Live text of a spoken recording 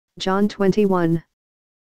John 21.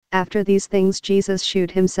 After these things Jesus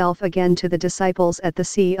shewed himself again to the disciples at the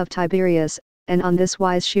Sea of Tiberias, and on this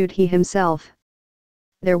wise shewed he himself.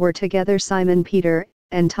 There were together Simon Peter,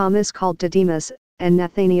 and Thomas called Didymus, and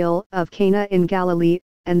Nathanael of Cana in Galilee,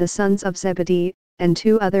 and the sons of Zebedee, and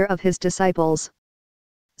 2 other of his disciples.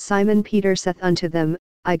 Simon Peter saith unto them,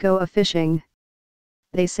 I go a-fishing.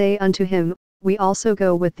 They say unto him, We also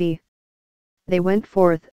go with thee. They went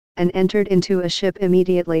forth, and entered into a ship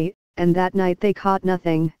immediately, and that night they caught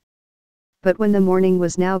nothing. But when the morning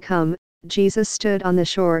was now come, Jesus stood on the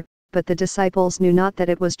shore, but the disciples knew not that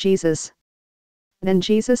it was Jesus. Then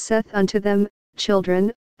Jesus saith unto them,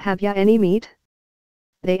 Children, have ye any meat?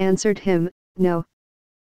 They answered him, No.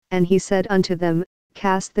 And he said unto them,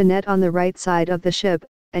 Cast the net on the right side of the ship,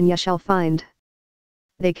 and ye shall find.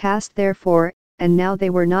 They cast therefore, and now they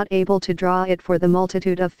were not able to draw it for the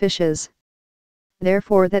multitude of fishes.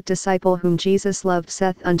 Therefore that disciple whom Jesus loved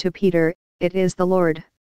saith unto Peter, It is the Lord.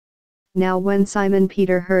 Now when Simon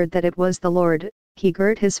Peter heard that it was the Lord, he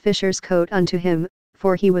girt his fisher's coat unto him,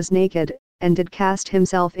 for he was naked, and did cast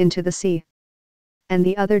himself into the sea. And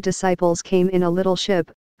the other disciples came in a little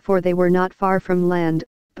ship, for they were not far from land,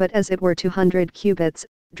 but as it were 200 cubits,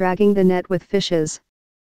 dragging the net with fishes.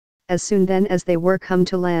 As soon then as they were come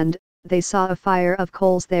to land, they saw a fire of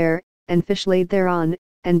coals there, and fish laid thereon,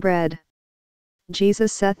 and bread.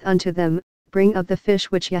 Jesus saith unto them, Bring of the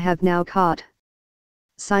fish which ye have now caught.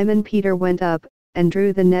 Simon Peter went up, and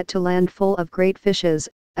drew the net to land full of great fishes,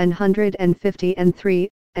 153,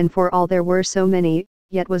 and for all there were so many,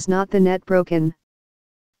 yet was not the net broken.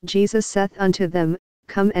 Jesus saith unto them,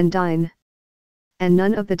 Come and dine. And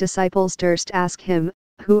none of the disciples durst ask him,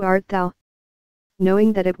 Who art thou?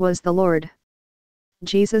 Knowing that it was the Lord.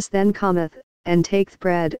 Jesus then cometh, and taketh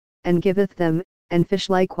bread, and giveth them, and fish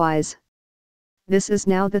likewise. This is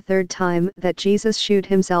now the 3rd time that Jesus shewed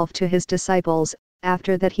himself to his disciples,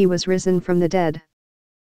 after that he was risen from the dead.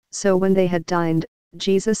 So when they had dined,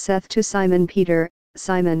 Jesus saith to Simon Peter,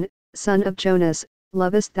 Simon, son of Jonas,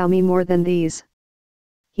 lovest thou me more than these?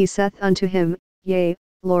 He saith unto him, Yea,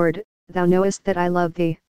 Lord, thou knowest that I love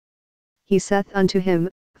thee. He saith unto him,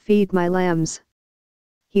 Feed my lambs.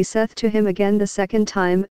 He saith to him again the 2nd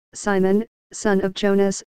time, Simon, son of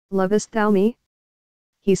Jonas, lovest thou me?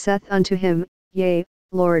 He saith unto him, Yea,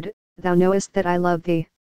 Lord, thou knowest that I love thee.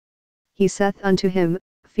 He saith unto him,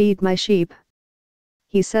 Feed my sheep.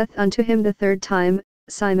 He saith unto him the 3rd time,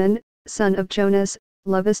 Simon, son of Jonas,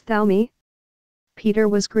 lovest thou me? Peter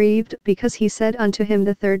was grieved because he said unto him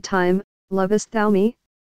the 3rd time, Lovest thou me?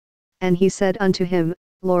 And he said unto him,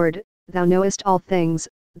 Lord, thou knowest all things,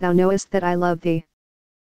 thou knowest that I love thee.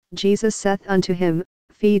 Jesus saith unto him,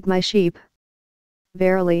 Feed my sheep.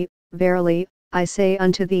 Verily, verily, I say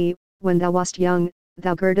unto thee, when thou wast young,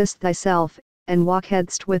 thou girdest thyself, and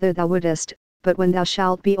walkedst whither thou wouldest, but when thou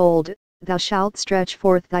shalt be old, thou shalt stretch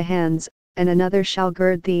forth thy hands, and another shall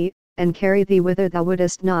gird thee, and carry thee whither thou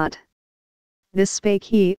wouldest not. This spake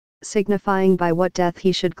he, signifying by what death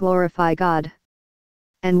he should glorify God.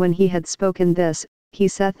 And when he had spoken this, he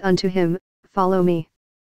saith unto him, Follow me.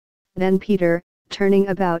 Then Peter, turning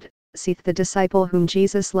about, seeth the disciple whom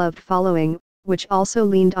Jesus loved following, which also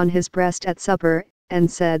leaned on his breast at supper, and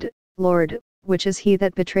said, Lord, which is he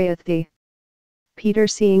that betrayeth thee? Peter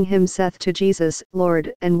seeing him saith to Jesus,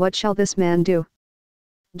 Lord, and what shall this man do?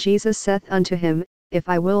 Jesus saith unto him, If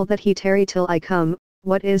I will that he tarry till I come,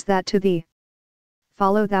 what is that to thee?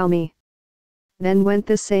 Follow thou me. Then went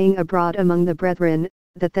this saying abroad among the brethren,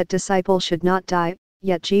 that disciple should not die,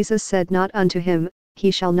 yet Jesus said not unto him,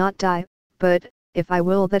 He shall not die, but, if I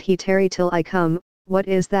will that he tarry till I come, what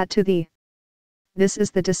is that to thee? This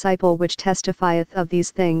is the disciple which testifieth of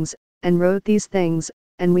these things, and wrote these things,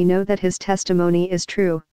 and we know that his testimony is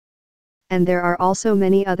true. And there are also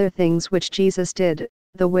many other things which Jesus did,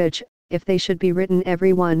 the which, if they should be written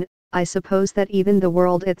every one, I suppose that even the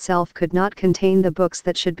world itself could not contain the books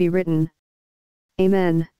that should be written.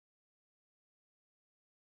 Amen.